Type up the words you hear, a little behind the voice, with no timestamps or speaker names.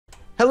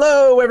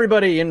Hello,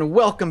 everybody, and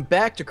welcome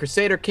back to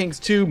Crusader Kings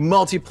 2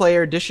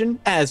 Multiplayer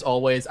Edition. As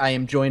always, I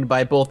am joined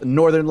by both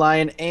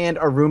Northernlion and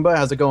Arumba.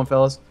 How's it going,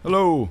 fellas?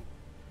 Hello.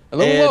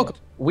 Hello, and welcome.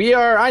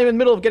 I'm in the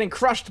middle of getting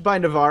crushed by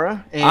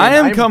Navarra. And I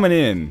am coming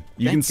in.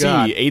 You can see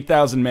God.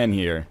 8,000 men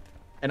here.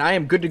 And I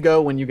am good to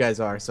go when you guys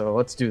are, so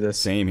let's do this.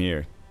 Same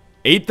here.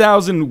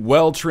 8,000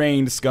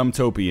 well-trained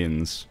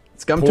Scumtopians.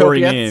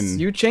 Pouring in.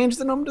 You changed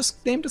the name to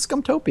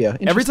Scumtopia.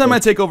 Every time I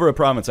take over a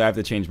province, I have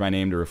to change my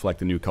name to reflect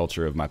the new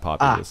culture of my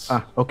populace.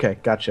 Okay,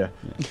 gotcha.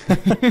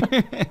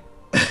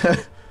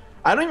 Yeah.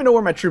 I don't even know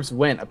where my troops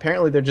went.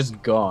 Apparently, they're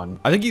just gone.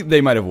 I think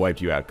they might have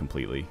wiped you out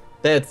completely.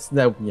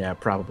 Yeah,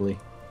 probably.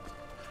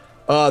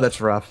 Oh,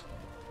 that's rough.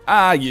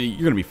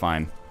 You're gonna be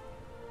fine.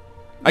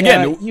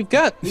 Again, yeah, you've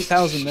got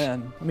 8,000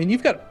 men. I mean,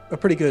 you've got a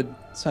pretty good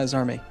sized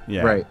army.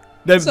 Yeah, right.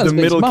 The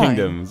Middle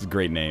Kingdom is a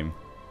great name.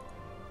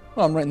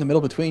 Well, I'm right in the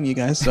middle between you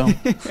guys, so.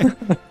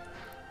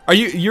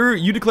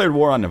 You declared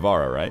war on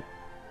Navarra, right?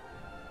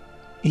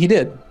 He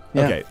did.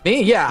 Yeah. Okay.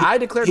 Me? Yeah, I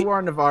declared war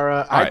on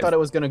Navarra. I thought it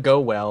was gonna go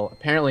well.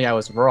 Apparently, I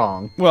was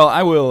wrong. Well,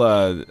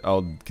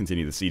 I'll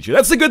continue the siege here.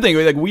 That's the good thing.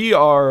 Like, we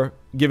are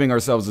giving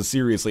ourselves a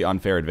seriously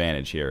unfair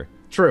advantage here.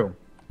 True.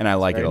 And I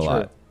like it a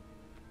lot.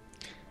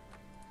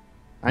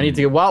 I need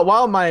to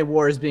while my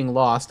war is being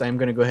lost, I'm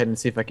gonna go ahead and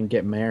see if I can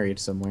get married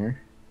somewhere.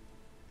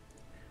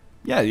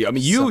 Yeah, I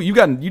mean,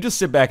 you just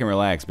sit back and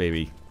relax,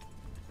 baby.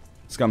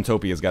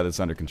 Scumtopia's got this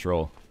under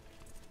control.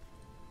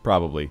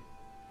 Probably.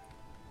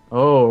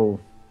 Oh,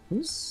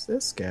 who's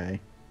this guy?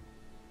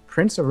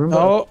 Prince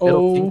Arumba.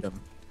 Middle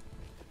Kingdom.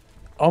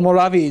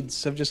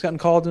 Almoravids have just gotten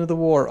called into the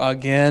war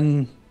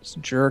again.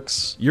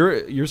 Jerks.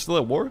 You're still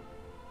at war?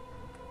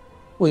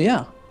 Well,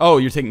 yeah. Oh,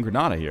 you're taking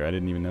Granada here. I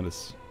didn't even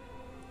notice.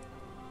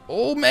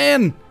 Oh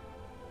man,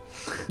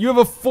 you have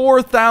a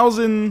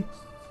 4,000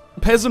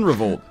 peasant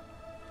revolt.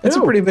 That's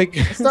a pretty big.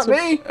 It's not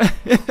me.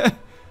 It's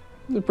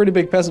a pretty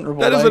big peasant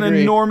revolt. That is an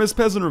enormous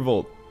peasant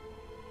revolt.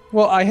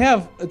 Well,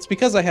 it's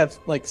because I have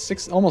like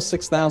almost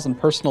 6,000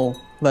 personal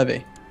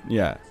levy.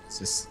 Yeah.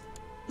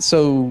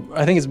 So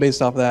I think it's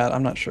based off that.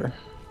 I'm not sure,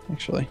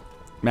 actually.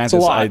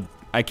 Mathas,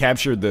 I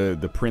captured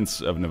the Prince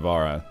of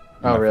Navarra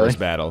in my first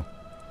battle.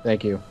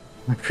 Thank you.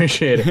 I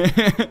appreciate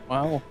it.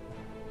 Wow.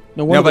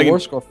 No wonder the war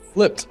score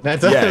flipped.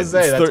 That's what I was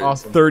gonna say. That's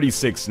awesome.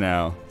 36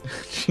 now.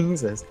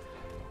 Jesus.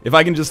 If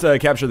I can just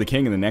capture the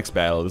king in the next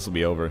battle, this will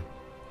be over.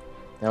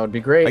 That would be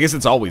great. I guess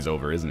it's always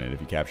over, isn't it,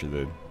 if you capture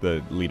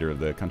the leader of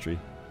the country?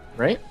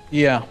 Right?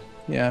 Yeah.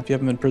 Yeah, if you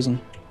have him in prison.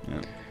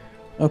 Yeah.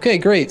 Okay,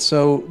 great.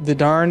 So the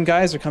darn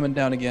guys are coming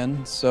down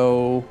again.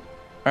 So, all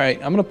right,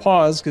 I'm going to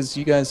pause because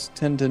you guys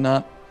tend to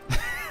not...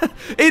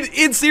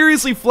 It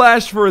seriously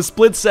flashed for a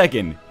split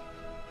second.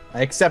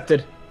 I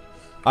accepted.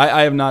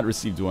 I have not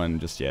received one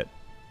just yet.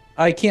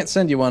 I can't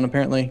send you one,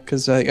 apparently,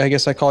 because I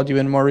guess I called you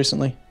in more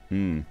recently.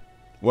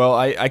 Well,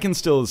 I can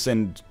still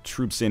send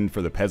troops in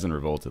for the peasant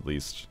revolt, at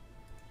least.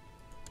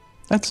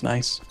 That's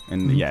nice.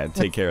 And, yeah,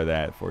 take care of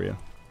that for you.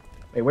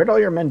 Wait, where'd all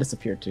your men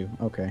disappear to?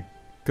 Okay.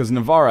 Because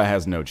Navarra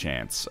has no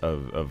chance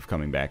of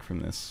coming back from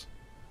this.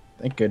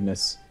 Thank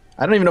goodness.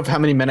 I don't even know how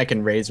many men I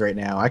can raise right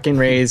now. I can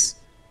raise...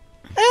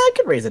 I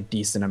could raise a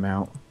decent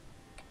amount.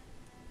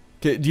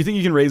 Do you think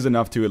you can raise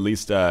enough to at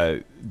least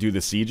do the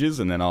sieges,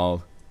 and then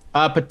I'll...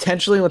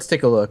 Potentially, let's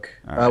take a look.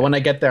 Right. When I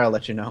get there, I'll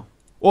let you know.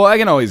 Well, I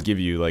can always give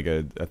you like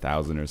a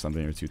 1,000 or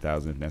something, or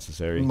 2,000 if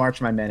necessary.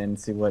 March my men in and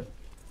see what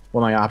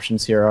my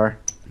options here are.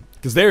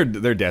 Because they're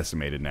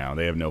decimated now.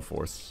 They have no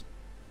force.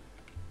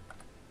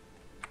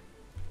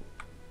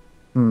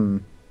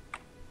 I'm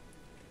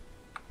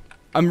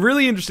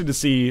really interested to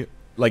see,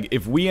 like,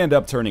 if we end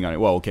up turning on it.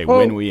 Well, okay,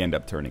 when we end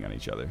up turning on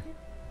each other.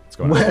 What's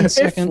going on?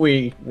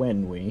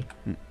 When we.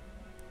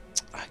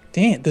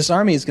 Dang it, this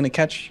army is going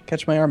to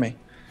catch my army.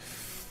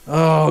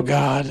 Oh,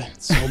 God.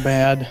 It's so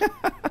bad.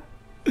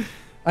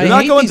 They're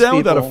not going down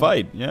without a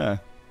fight, yeah.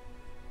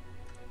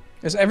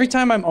 Because every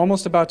time I'm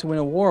almost about to win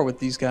a war with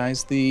these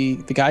guys, the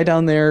guy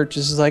down there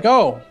just is like,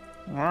 oh,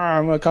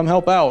 I'm going to come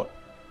help out.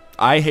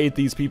 I hate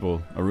these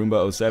people.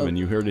 Arumba 07,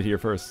 you heard it here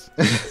first.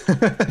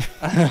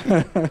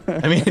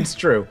 I mean, it's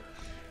true.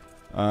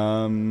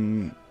 Are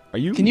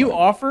you? Can you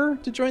offer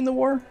to join the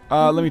war?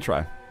 Let me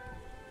try.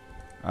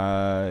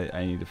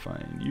 I need to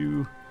find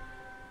you.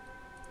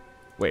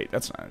 Wait,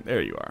 that's not.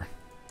 There you are.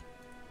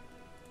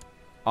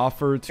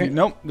 Offer to.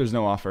 Nope, there's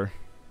no offer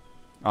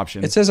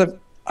option. It says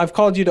I've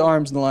called you to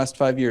arms in the last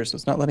 5 years, so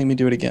it's not letting me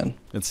do it again.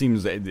 That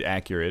seems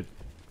accurate.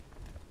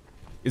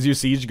 Is your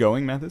siege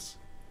going, Mathas?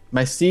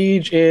 My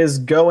siege is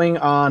going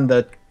on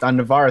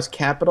Navarra's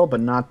capital,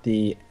 but not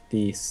the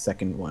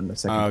second one. The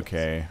second.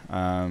 Okay.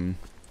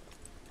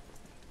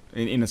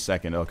 In a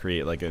second, I'll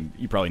create like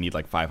you probably need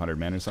like 500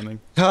 men or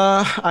something.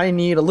 I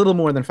need a little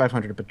more than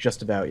 500, but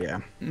just about, yeah.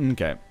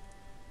 Okay.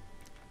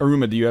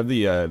 Arumba, do you have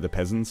the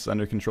peasants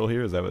under control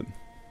here? Is that what?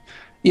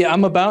 Yeah,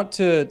 I'm about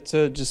to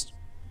just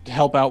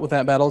help out with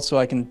that battle so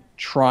I can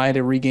try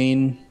to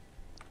regain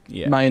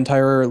my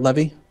entire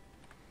levy.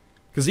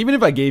 Because even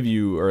if I gave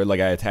you, or like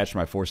I attached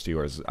my force to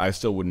yours, I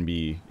still wouldn't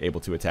be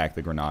able to attack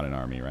the Granadan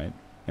army, right?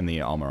 And the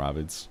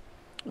Almoravids.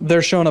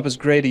 They're showing up as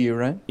gray to you,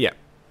 right? Yeah.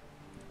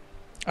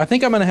 I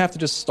think I'm gonna have to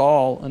just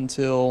stall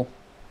until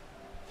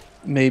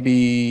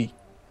maybe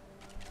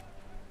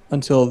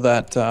until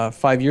that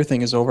 5-year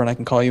thing is over and I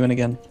can call you in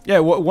again. Yeah,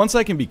 once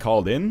I can be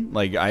called in,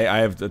 like I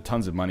have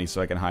tons of money,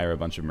 so I can hire a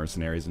bunch of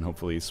mercenaries and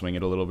hopefully swing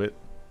it a little bit.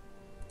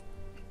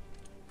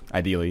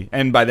 Ideally,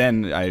 and by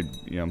then,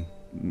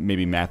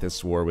 maybe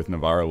Mathas' war with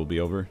Navarra will be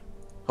over.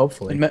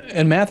 Hopefully.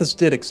 And Mathas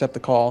did accept the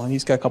call, and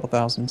he's got a couple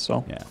thousand.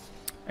 So yeah,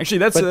 actually,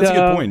 that's a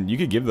good point. You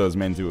could give those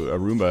men to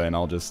Arumba, and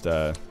I'll just.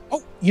 Oh,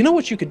 you know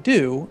what you could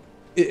do?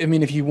 I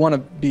mean, if you want to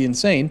be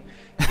insane,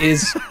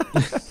 is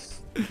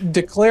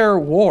declare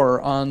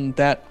war on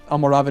that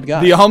Almoravid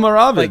guy. The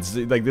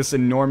Almoravids, like this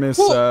enormous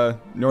North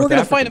We're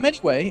gonna fight him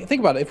anyway. Think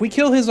about it. If we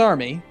kill his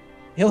army,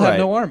 he'll have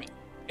no army,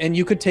 and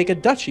you could take a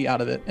duchy out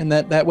of it, and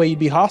that way you'd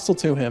be hostile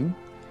to him.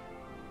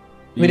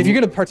 I mean, if you're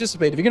going to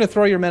participate, if you're going to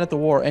throw your men at the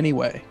war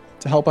anyway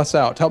to help us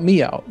out, to help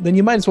me out, then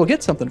you might as well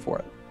get something for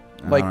it.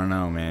 Like, I don't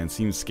know, man. It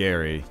seems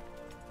scary.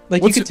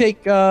 Like you could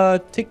take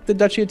the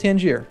Duchy of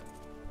Tangier.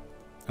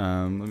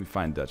 Let me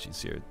find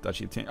duchies here.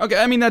 Duchy of Tangier. Okay,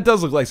 I mean that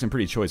does look like some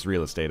pretty choice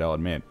real estate, I'll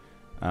admit.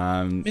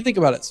 I mean, think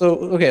about it. So,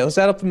 okay, let's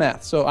add up the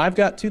math. So I've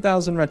got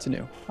 2,000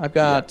 retinue. I've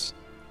got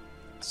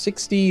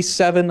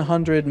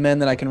 6,700 men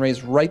that I can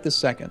raise right this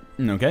second.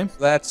 Okay. So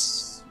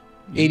that's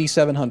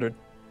 8,700.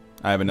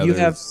 I have another You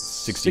have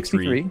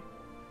 63.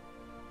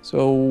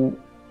 So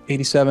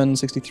 87,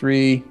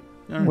 63.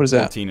 What is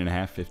that? 14 and a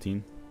half,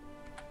 15.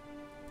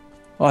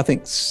 Well, I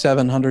think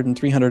 700 and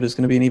 300 is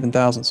going to be an even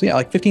 1,000. So yeah,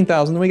 like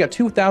 15,000. Then we got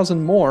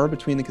 2,000 more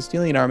between the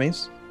Castilian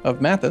armies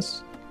of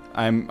Mathas.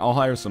 I'll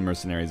hire some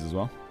mercenaries as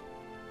well.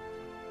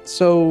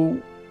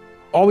 So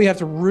all we have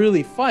to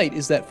really fight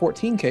is that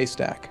 14k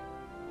stack.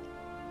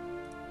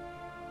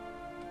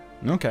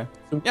 Okay.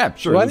 Yeah,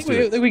 sure. So I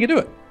think we could do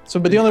it. So,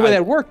 but the only way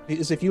that works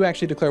is if you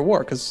actually declare war,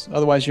 because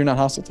otherwise you're not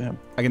hostile to him.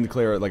 I can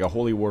declare like a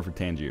holy war for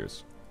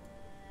Tangiers.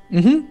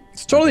 Mm-hmm.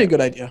 It's totally a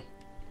good idea.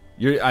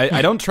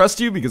 I don't trust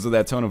you because of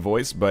that tone of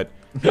voice, but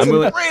It's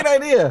a great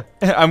idea.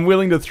 I'm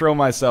willing to throw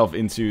myself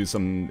into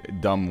some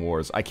dumb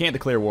wars. I can't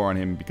declare war on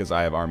him because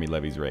I have army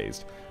levies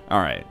raised. All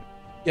right.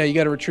 Yeah, you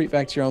got to retreat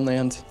back to your own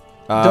land.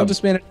 Don't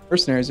disband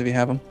mercenaries if you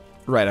have them.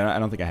 Right, I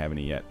don't think I have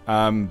any yet.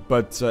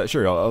 But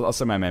sure, I'll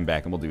send my men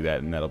back and we'll do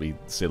that, and that'll be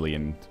silly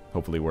and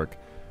hopefully work.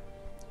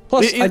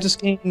 Plus, I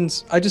just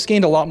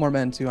gained a lot more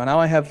men too. And now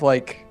I have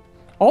like,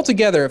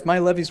 altogether, if my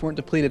levies weren't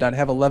depleted, I'd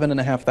have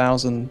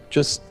 11,500,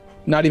 just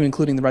not even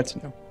including the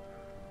retinue.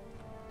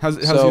 How's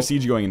your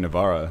siege going in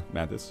Navarra,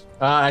 Mathas?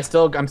 I'm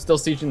still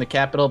sieging the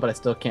capital, but I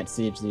still can't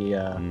siege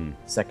the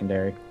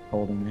secondary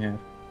holding they have.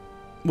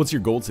 What's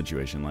your gold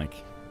situation like?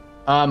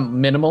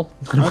 Minimal.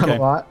 Not a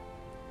lot.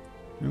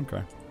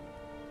 Okay.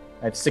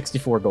 I have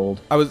 64 gold.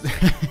 I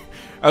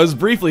was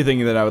briefly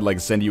thinking that I would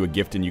like send you a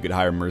gift and you could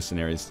hire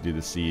mercenaries to do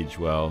the siege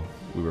while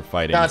we were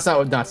fighting. No, it's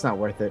not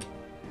worth it.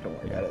 Don't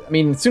worry about it. I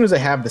mean, as soon as I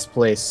have this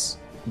place,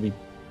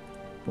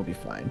 we'll be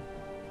fine.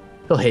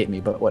 He'll hate me,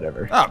 but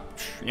whatever. Oh,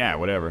 yeah,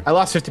 whatever. I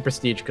lost 50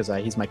 prestige because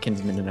he's my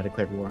kinsman and I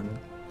declared war on him.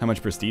 How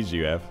much prestige do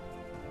you have?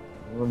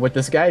 With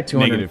this guy,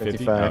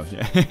 255. -50?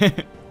 Oh,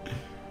 yeah.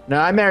 No,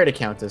 I married a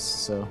countess,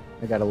 so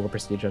I got a little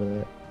prestige out of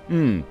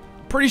that.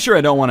 Pretty sure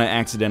I don't want to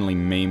accidentally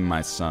maim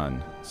my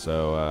son.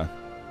 So,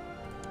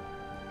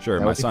 sure,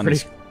 my son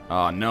is...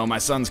 Oh, no, my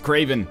son's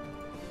craven.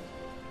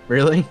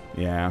 Really?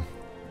 Yeah.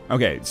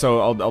 Okay, so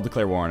I'll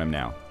declare war on him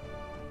now.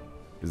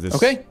 Is this...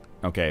 Okay.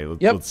 Okay, let's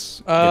get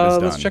this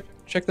done. Let's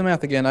check the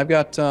math again. I've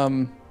got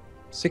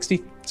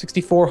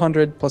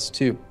 6,400 plus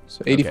 2,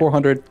 so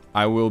 8,400. Okay.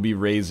 I will be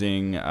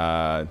raising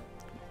about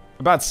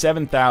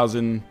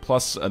 7,000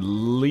 plus at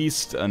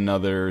least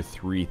another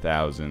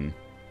 3,000.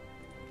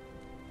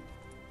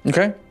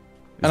 Okay. And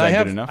Is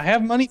that good enough? I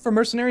have money for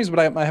mercenaries, but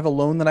I have a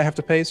loan that I have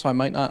to pay, so I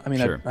might not. I mean,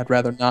 Sure. I'd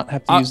rather not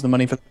have to use the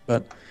money for that.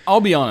 But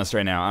I'll be honest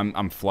right now.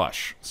 I'm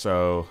flush,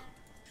 so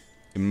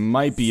it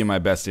might be in my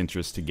best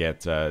interest to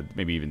get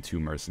maybe even 2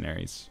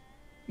 mercenaries.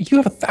 you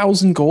have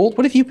 1,000 gold.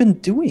 What have you been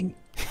doing?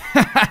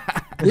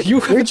 You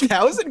have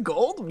 1,000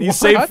 gold? You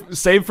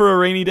save for a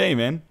rainy day,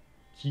 man.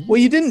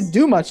 Well, you didn't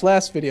do much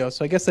last video,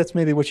 so I guess that's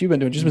maybe what you've been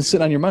doing. Just been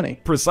sitting on your money.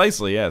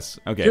 Precisely, yes.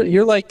 Okay.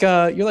 You're like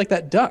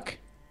that duck.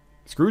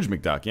 Scrooge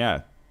McDuck,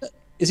 yeah.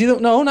 Is he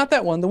no, not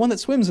that one. The one that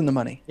swims in the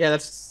money. Yeah,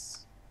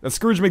 that's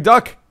Scrooge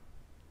McDuck.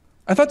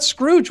 I thought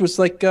Scrooge was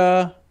like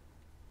yeah,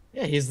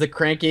 he's the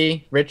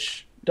cranky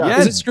rich duck. Yeah.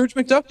 Is it Scrooge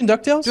McDuck in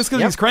DuckTales? Just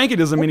because he's cranky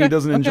doesn't mean he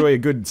doesn't enjoy a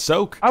good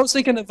soak. I was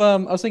thinking of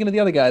the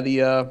other guy,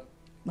 the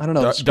I don't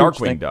know,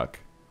 Darkwing Duck.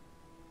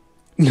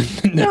 No.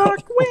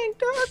 Darkwing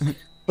Duck.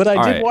 But I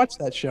did right. watch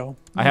that show.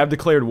 I have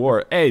declared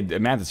war. Hey,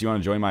 Mathas, you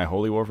want to join my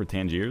holy war for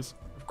Tangiers?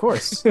 Of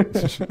course.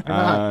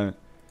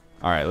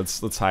 All right,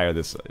 let's hire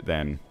this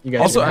then. You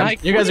guys are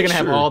gonna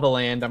have all the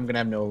land. I'm gonna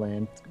have no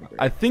land.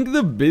 I think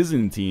the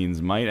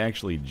Byzantines might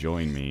actually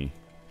join me.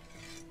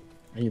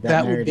 Are you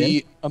That would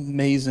be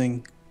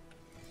amazing.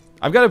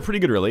 I've got a pretty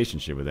good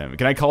relationship with them.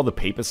 Can I call the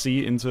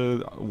papacy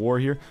into war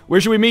here?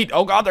 Where should we meet?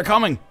 Oh God, they're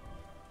coming.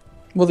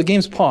 Well, the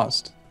game's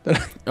paused.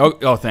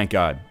 Oh, thank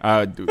God.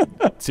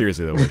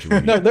 Seriously though, what you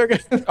mean? No, they're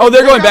they're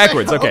going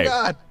backwards. Okay, Oh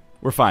God.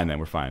 we're fine then.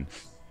 We're fine.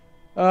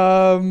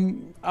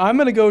 I'm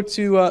gonna go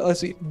to let's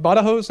see.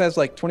 Badajoz has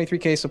like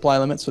 23k supply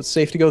limit, so it's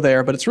safe to go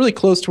there. But it's really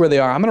close to where they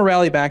are. I'm gonna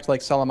rally back to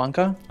like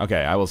Salamanca.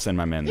 Okay, I will send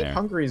my men there.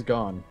 Hungary's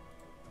gone.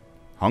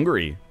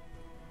 Hungary.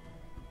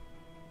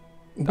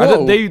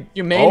 Whoa.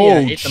 Humania Oh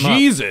ate them up.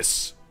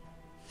 Jesus!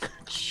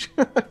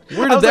 Where I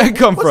did was that like,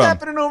 come what's from?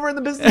 happening over in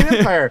the Byzantine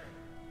Empire?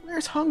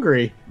 Where's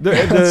Hungary?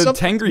 The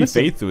Something Tengri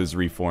missing. faith was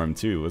reformed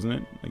too, wasn't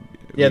it? Like,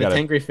 Yeah, the gotta,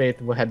 Tengri faith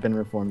had been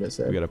reformed. It We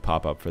said. gotta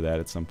pop up for that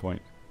at some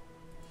point.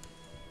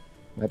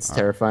 That's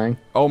terrifying.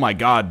 Oh my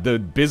God, the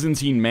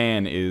Byzantine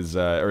man is,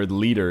 or the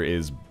leader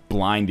is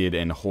blinded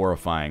and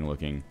horrifying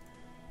looking.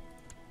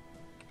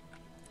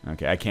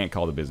 Okay, I can't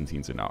call the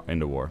Byzantines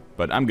into war,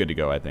 but I'm good to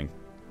go, I think.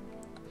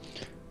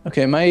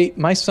 Okay,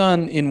 my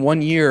son in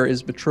 1 year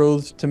is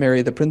betrothed to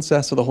marry the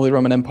princess of the Holy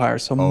Roman Empire.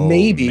 So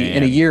maybe in a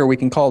man. year we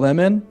can call them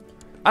in.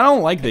 I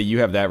don't like that you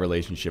have that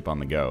relationship on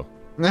the go.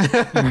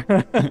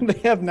 They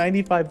have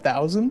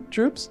 95,000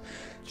 troops.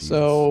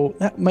 So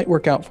that might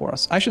work out for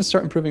us. I should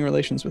start improving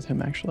relations with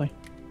him, actually.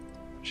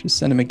 Should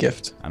send him a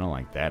gift. I don't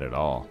like that at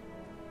all.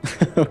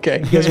 Okay,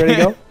 you guys ready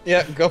to go?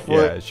 Yeah, go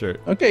for Yeah, it. sure.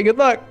 Okay, good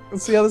luck.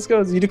 Let's see how this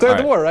goes. You declared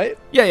the All right. war, right?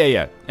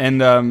 Yeah. And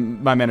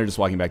my men are just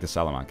walking back to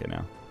Salamanca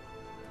now.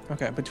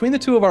 Okay, between the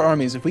two of our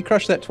armies, if we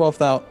crush that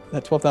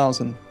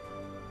 12,000,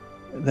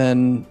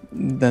 then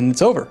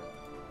it's over.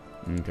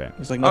 Okay.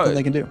 There's like nothing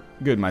they can do.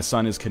 Good. My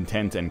son is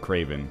content and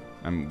craven.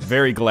 I'm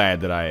very glad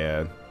that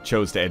I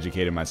chose to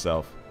educate him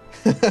myself.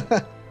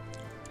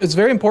 It's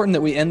very important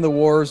that we end the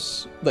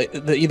wars. Like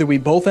that either we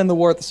both end the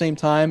war at the same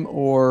time,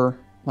 or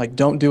like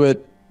don't do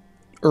it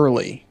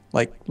early.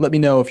 Like let me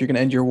know if you're going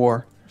to end your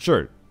war,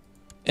 Sure.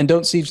 and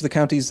don't siege the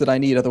counties that I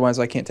need. Otherwise,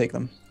 I can't take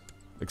them.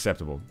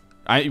 Acceptable.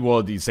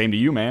 Well, the same to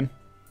you, man.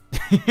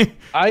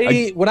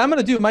 What I'm going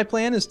to do, my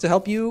plan is to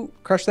help you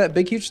crush that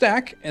big huge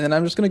stack, and then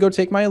I'm just going to go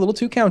take my little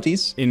 2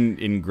 counties.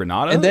 In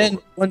Granada? And then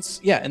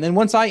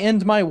once I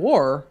end my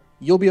war,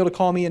 you'll be able to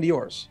call me into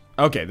yours.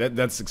 Okay,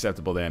 that's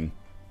acceptable then.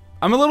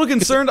 I'm a little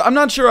concerned. I'm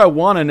not sure I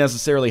want to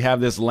necessarily have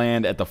this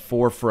land at the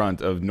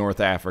forefront of North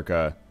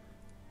Africa.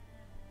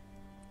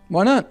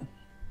 Why not?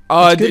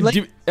 It's good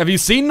land. Have you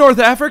seen North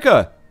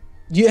Africa?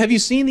 Have you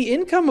seen the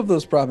income of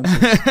those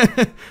provinces?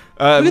 Look at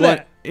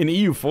that. In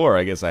EU4,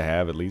 I guess I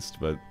have at least,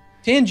 but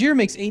Tangier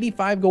makes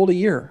 85 gold a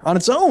year on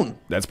its own.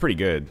 that's pretty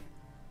good.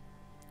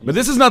 But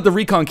this is not the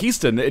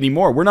Reconquista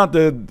anymore. We're not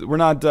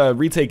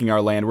retaking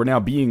our land.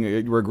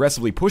 We're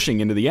aggressively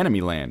pushing into the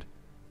enemy land.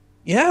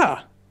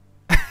 Yeah.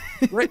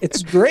 Right.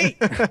 It's great.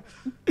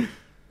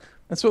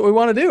 That's what we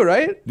want to do,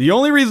 right? The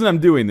only reason I'm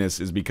doing this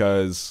is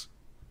because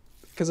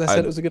Because I said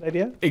it was a good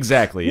idea.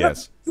 exactly,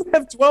 yes. You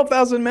have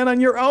 12,000 men on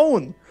your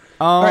own.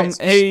 Right,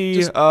 so hey,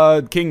 just-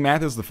 King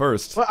Mathas the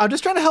First. Well, I'm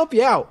just trying to help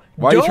you out.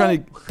 Why are you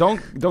trying to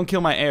don't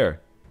kill my heir?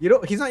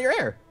 He's not your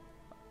heir.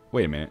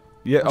 Wait a minute.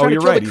 Yeah, I'm trying to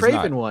you're kill right. the He's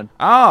Craven not. one.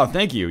 Oh,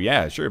 thank you.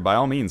 Yeah, sure. By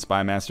all means,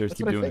 Spy Masters,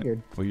 keep what I doing it.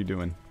 figured. What are you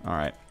doing? All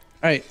right.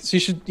 All right. So you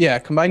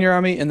should, combine your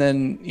army and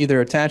then either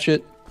attach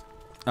it.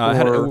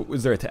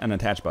 Was there an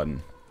attach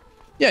button?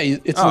 Yeah,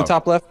 it's in Oh. the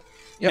top left.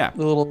 Yep, Yeah.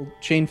 the little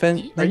chain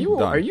fence. Are you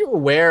Done. are you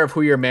aware of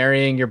who you're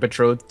marrying your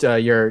betrothed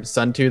your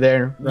son to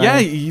there? Ryan? Yeah,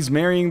 he's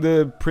marrying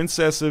the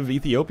princess of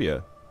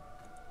Ethiopia.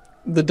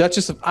 The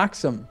Duchess of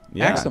Axum.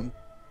 Yeah. Axum.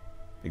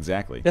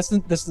 Exactly. That's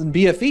in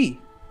BFE.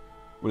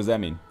 What does that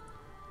mean?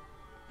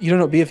 You don't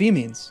know what BFE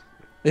means?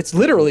 It's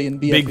literally in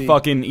BFE. Big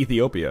fucking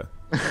Ethiopia.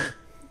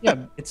 Yeah,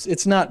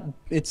 it's not.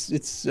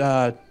 It's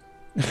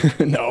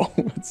no.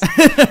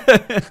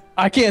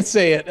 I can't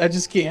say it. I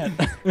just can't.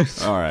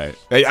 All right.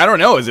 Hey, I don't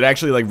know. Is it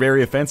actually like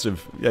very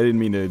offensive? I didn't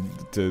mean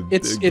to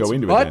It's go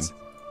into it then.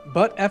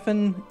 but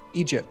effing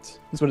Egypt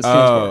is what it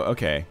stands for.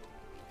 Okay.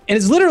 And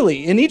it's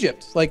literally in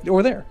Egypt, like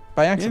over there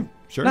by Axum.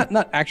 Yeah, sure.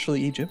 Not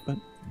actually Egypt, but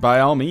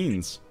By all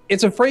means.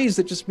 it's a phrase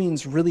that just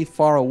means really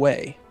far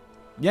away.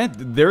 Yeah,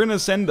 they're gonna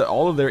send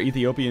all of their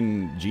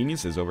Ethiopian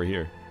geniuses over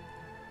here.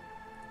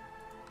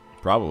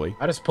 Probably.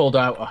 I just pulled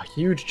out a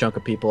huge chunk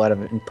of people out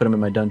of it and put them in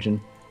my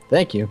dungeon.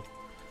 Thank you.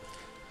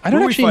 I don't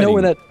Who are we actually know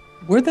fighting?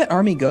 where'd that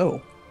army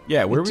go.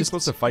 Yeah, where are we just-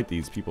 supposed to fight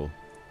these people?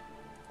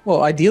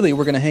 Well, ideally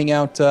we're gonna hang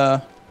out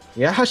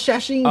Yeah,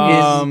 Hashashin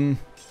Um,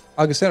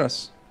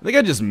 Algeciras. I think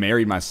I just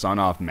married my son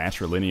off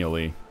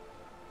matrilineally.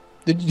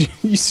 Did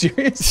you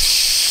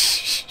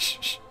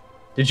serious?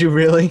 Did you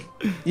really?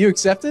 You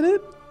accepted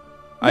it?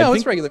 I No,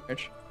 it's think- regular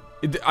marriage.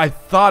 I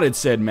thought it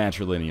said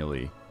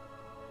matrilineally.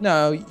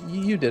 No,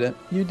 you did it.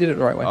 You did it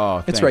the right way.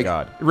 Oh, it's thank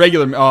regular. God.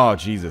 Regular. Oh,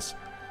 Jesus.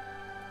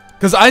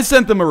 Because I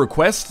sent them a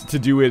request to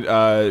do it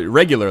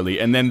regularly,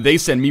 and then they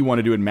sent me one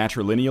to do it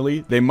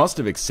matrilineally. They must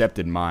have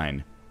accepted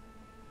mine.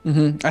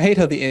 I hate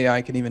how the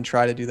AI can even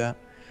try to do that.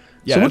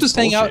 Yeah, So we'll that's just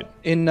hang out bullshit.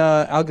 in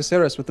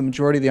Algeciras with the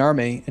majority of the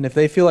army, and if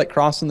they feel like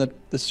crossing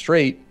the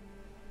strait,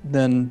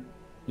 then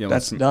Yeah,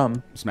 that's let's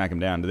dumb. smack them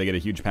down. Do they get a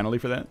huge penalty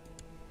for that?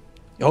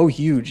 Oh,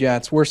 huge. Yeah,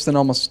 it's worse than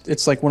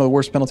it's like one of the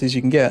worst penalties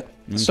you can get.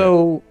 So,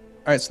 all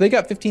right, so they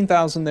got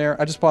 15,000 there.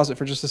 I just pause it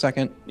for just a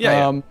second.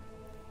 Yeah, yeah.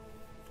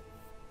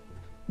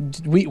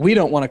 We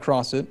don't want to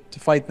cross it to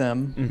fight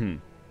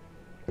them.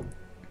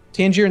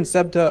 Tangier and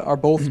Septa are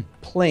both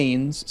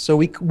plains, so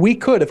we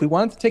could, if we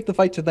wanted to take the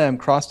fight to them,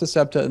 cross to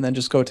Septa and then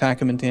just go attack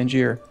them in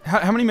Tangier.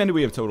 How many men do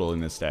we have total in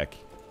this deck?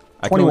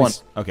 21.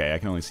 Okay, I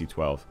can only see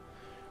 12.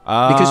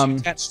 Because you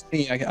attached to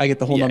me, I get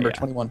the whole number,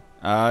 21.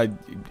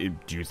 Do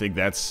you think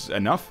that's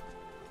enough?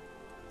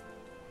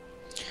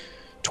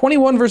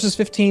 21 versus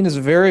 15 is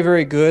very,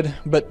 very good,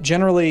 but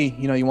generally,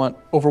 you want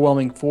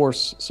overwhelming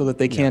force so that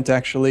they can't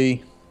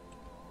actually...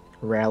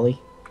 Rally.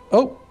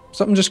 Oh,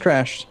 something just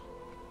crashed.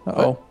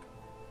 Uh-oh. What?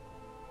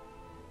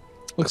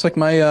 Looks like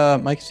my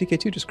my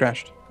CK2 just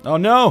crashed. Oh,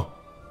 no!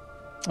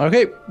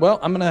 Okay, well,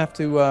 I'm going to have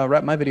to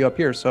wrap my video up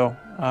here, so...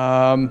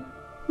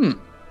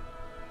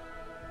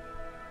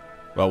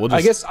 Well, we'll just...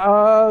 I guess,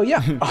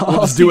 yeah.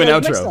 We'll just do an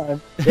outro.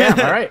 Yeah,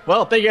 all right.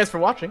 Well, thank you guys for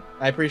watching.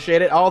 I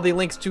appreciate it. All the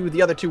links to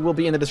the other two will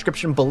be in the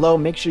description below.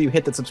 Make sure you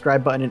hit the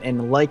subscribe button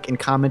and like and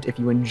comment if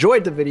you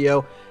enjoyed the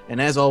video.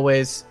 And as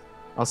always,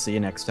 I'll see you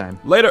next time.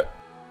 Later!